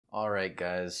All right,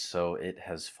 guys, so it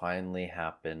has finally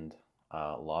happened.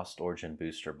 Lost Origin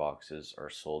booster boxes are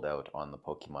sold out on the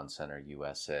Pokemon Center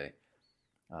USA.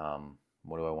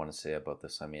 What do I want to say about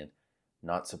this? I mean,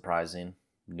 not surprising.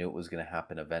 Knew it was going to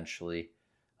happen eventually.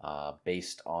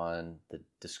 Based on the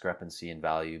discrepancy in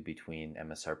value between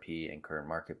MSRP and current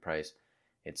market price,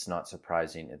 it's not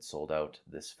surprising it sold out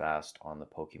this fast on the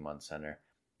Pokemon Center.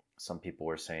 Some people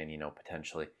were saying,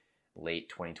 potentially late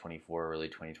 2024, early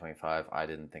 2025. I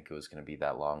didn't think it was going to be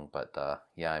that long, but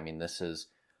yeah, I mean, this is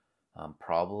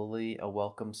probably a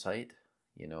welcome sight.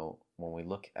 When we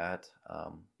look at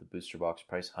the booster box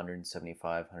price, $175,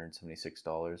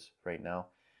 $176 right now.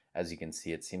 As you can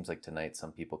see, it seems like tonight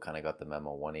some people kind of got the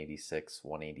memo, 186,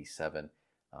 187,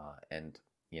 and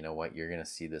you know what? You're going to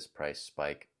see this price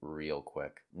spike real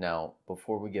quick. Now,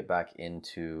 before we get back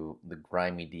into the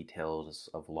grimy details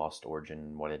of Lost Origin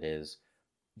and what it is,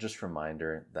 just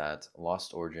reminder that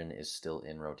Lost Origin is still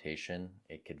in rotation.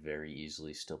 It could very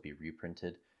easily still be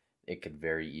reprinted. It could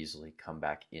very easily come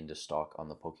back into stock on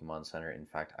the Pokemon Center. In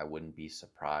fact, I wouldn't be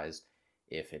surprised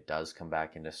if it does come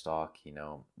back into stock.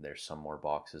 There's some more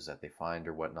boxes that they find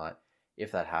or whatnot.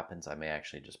 If that happens, I may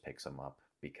actually just pick some up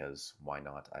because why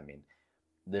not? I mean,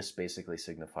 this basically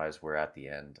signifies we're at the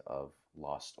end of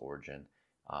Lost Origin,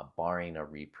 barring a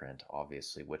reprint,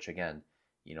 obviously, which again,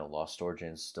 Lost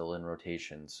Origin is still in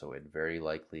rotation, so it very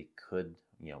likely could,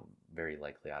 very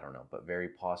likely, I don't know, but very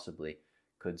possibly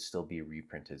could still be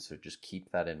reprinted. So just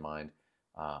keep that in mind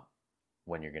uh,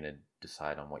 when you're going to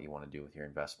decide on what you want to do with your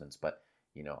investments. But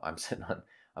I'm sitting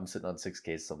on 6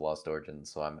 cases of Lost Origin,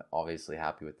 so I'm obviously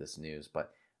happy with this news.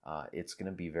 But it's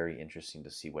going to be very interesting to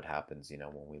see what happens.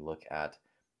 When we look at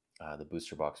the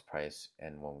booster box price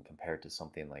and when we compare it to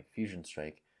something like Fusion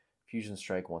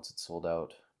Strike once it's sold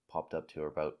out popped up to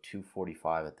about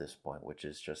 245 at this point, which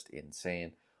is just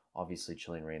insane. Obviously,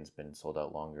 Chilling Reign's been sold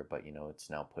out longer, but it's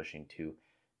now pushing to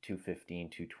 215,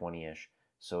 220-ish.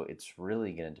 So it's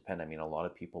really going to depend. I mean, a lot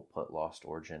of people put Lost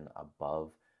Origin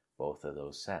above both of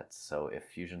those sets. So if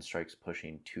Fusion Strike's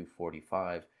pushing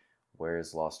 245, where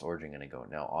is Lost Origin going to go?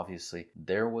 Now, obviously,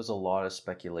 there was a lot of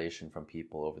speculation from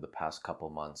people over the past couple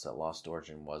months that Lost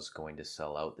Origin was going to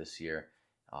sell out this year.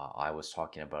 I was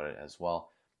talking about it as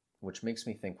well, which makes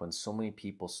me think when so many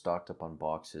people stocked up on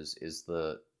boxes, is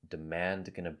the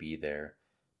demand going to be there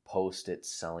post it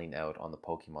selling out on the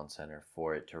Pokemon Center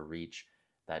for it to reach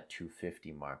that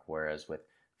 250 mark? Whereas with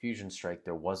Fusion Strike,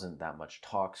 there wasn't that much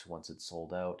talks once it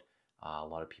sold out. A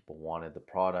lot of people wanted the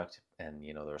product, and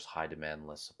there was high demand,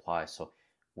 less supply. So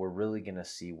we're really going to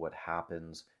see what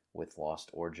happens with Lost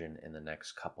Origin in the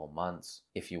next couple months.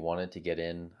 If you wanted to get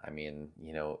in, I mean,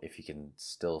 if you can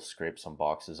still scrape some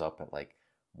boxes up at like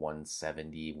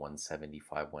 170,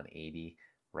 175, 180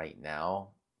 right now,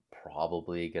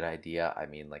 probably a good idea. I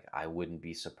mean, like, I wouldn't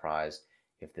be surprised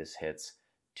if this hits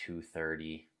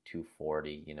 230,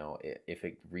 240. If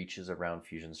it reaches around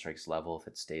Fusion Strike's level, if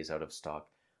it stays out of stock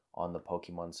on the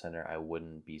Pokemon Center, I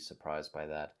wouldn't be surprised by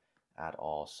that at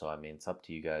all. So, I mean, it's up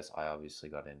to you guys. I obviously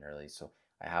got in early, so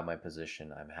I have my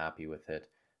position. I'm happy with it.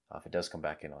 If it does come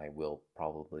back in, I will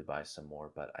probably buy some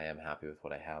more, but I am happy with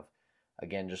what I have.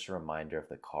 Again, just a reminder of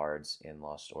the cards in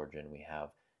Lost Origin. We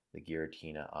have the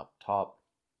Giratina up top.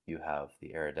 You have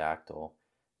the Aerodactyl,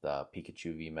 the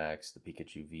Pikachu V Max, the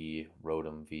Pikachu V,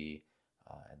 Rotom V,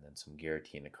 and then some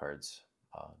Giratina cards,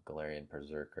 Galarian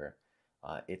Berserker.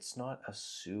 It's not a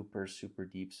super, super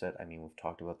deep set. I mean, we've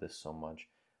talked about this so much,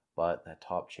 but that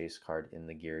top chase card in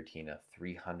the Giratina,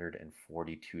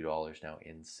 $342 now,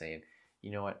 insane.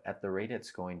 You know what? At the rate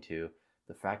it's going to,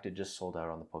 the fact it just sold out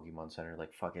on the Pokemon Center,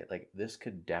 like, fuck it, like, this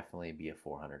could definitely be a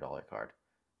 $400 card.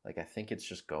 Like, I think it's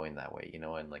just going that way,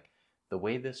 and like, the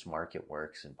way this market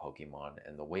works in Pokemon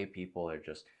and the way people are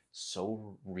just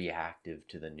so reactive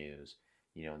to the news,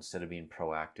 instead of being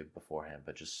proactive beforehand,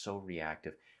 but just so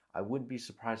reactive. I wouldn't be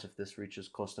surprised if this reaches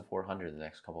close to 400 in the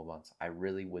next couple of months. I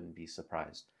really wouldn't be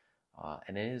surprised.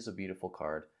 And it is a beautiful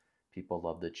card. People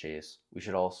love the chase. We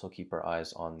should also keep our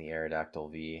eyes on the Aerodactyl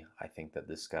V. I think that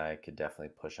this guy could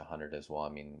definitely push 100 as well. I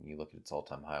mean, you look at its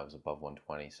all-time high, it was above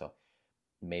 120, so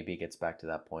maybe it gets back to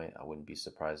that point. I wouldn't be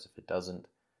surprised if it doesn't,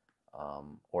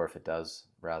 or if it does,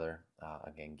 rather.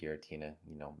 Again, Giratina,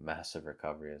 massive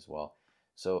recovery as well.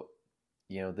 So,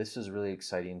 this is really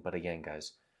exciting. But again,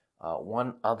 guys,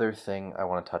 one other thing I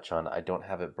want to touch on, I don't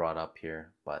have it brought up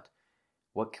here, but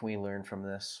what can we learn from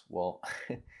this? Well,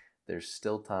 there's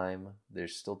still time.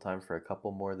 There's still time for a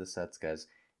couple more of the sets, guys.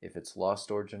 If it's Lost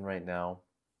Origin right now,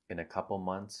 in a couple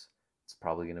months, it's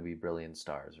probably going to be Brilliant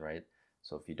Stars, right?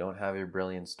 So if you don't have your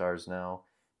Brilliant Stars now,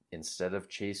 instead of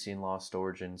chasing Lost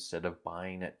Origin, instead of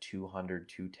buying at 200,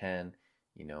 210,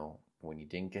 when you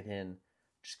didn't get in,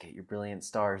 just get your brilliant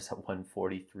stars at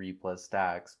 143 plus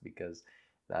tax, because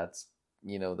that's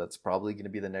that's probably going to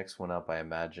be the next one up. I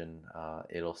imagine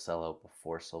it'll sell out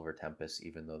before Silver Tempest,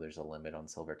 even though there's a limit on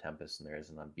Silver Tempest and there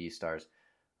isn't on B stars.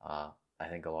 uh, I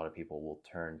think a lot of people will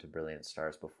turn to brilliant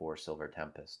stars before Silver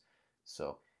Tempest.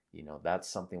 So that's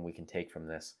something we can take from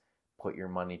this. Put your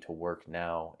money to work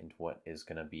now into what is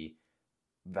going to be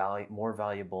more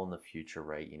valuable in the future,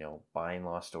 right? Buying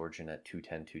Lost Origin at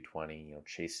 210, 220,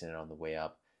 chasing it on the way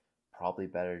up. Probably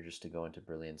better just to go into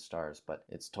Brilliant Stars, but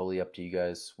it's totally up to you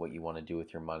guys what you want to do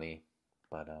with your money.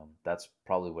 But that's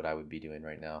probably what I would be doing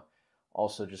right now.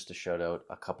 Also, just to shout out,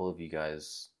 a couple of you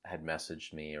guys had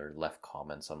messaged me or left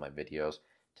comments on my videos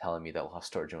telling me that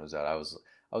Lost Origin was out. I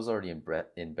was already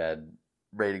in bed,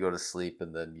 ready to go to sleep,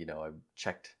 and then I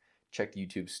checked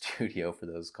YouTube Studio for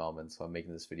those comments. So I'm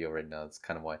making this video right now. That's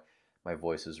kind of why my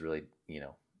voice is really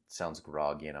sounds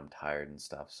groggy and I'm tired and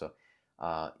stuff. So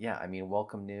yeah, I mean,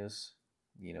 welcome news.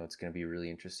 It's going to be really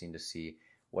interesting to see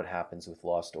what happens with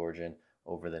Lost Origin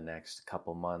over the next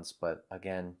couple months. But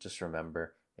again, just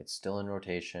remember, it's still in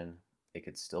rotation. It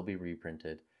could still be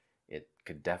reprinted. It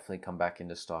could definitely come back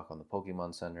into stock on the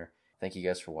Pokemon Center. Thank you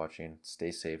guys for watching.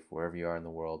 Stay safe wherever you are in the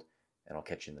world, and I'll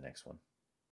catch you in the next one.